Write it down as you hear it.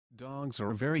Dogs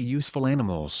are very useful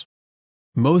animals.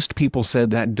 Most people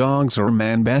said that dogs are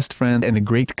man's best friend and a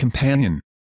great companion.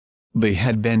 They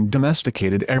had been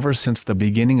domesticated ever since the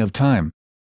beginning of time.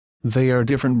 They are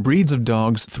different breeds of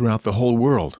dogs throughout the whole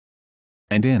world.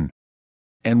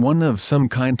 And one of some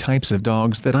kind types of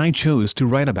dogs that I chose to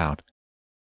write about.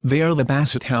 They are the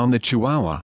Basset Hound the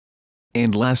Chihuahua.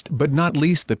 And last but not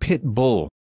least the Pit Bull.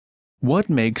 What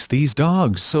makes these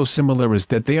dogs so similar is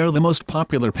that they are the most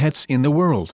popular pets in the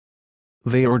world.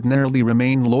 They ordinarily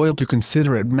remain loyal to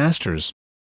considerate masters.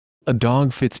 A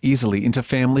dog fits easily into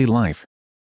family life.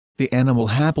 The animal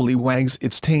happily wags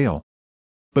its tail.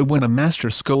 But when a master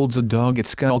scolds a dog, it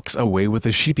skulks away with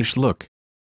a sheepish look,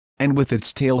 and with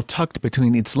its tail tucked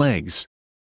between its legs.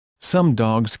 Some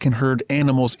dogs can herd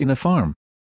animals in a farm,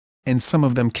 and some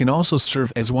of them can also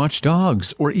serve as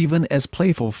watchdogs or even as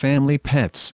playful family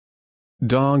pets.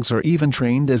 Dogs are even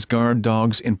trained as guard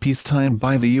dogs in peacetime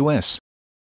by the U.S.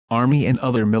 Army and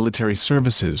other military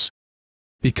services.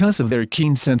 Because of their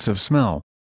keen sense of smell,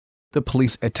 the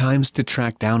police at times to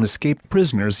track down escaped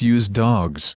prisoners use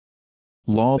dogs.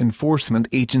 Law enforcement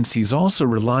agencies also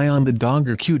rely on the dog's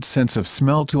acute sense of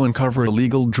smell to uncover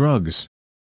illegal drugs.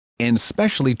 And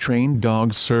specially trained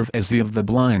dogs serve as the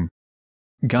blind,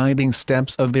 guiding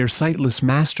steps of their sightless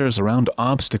masters around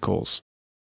obstacles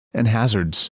and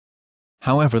hazards.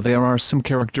 However, there are some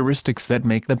characteristics that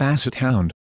make the Basset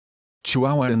Hound,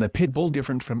 Chihuahua and the Pit Bull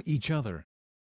different from each other.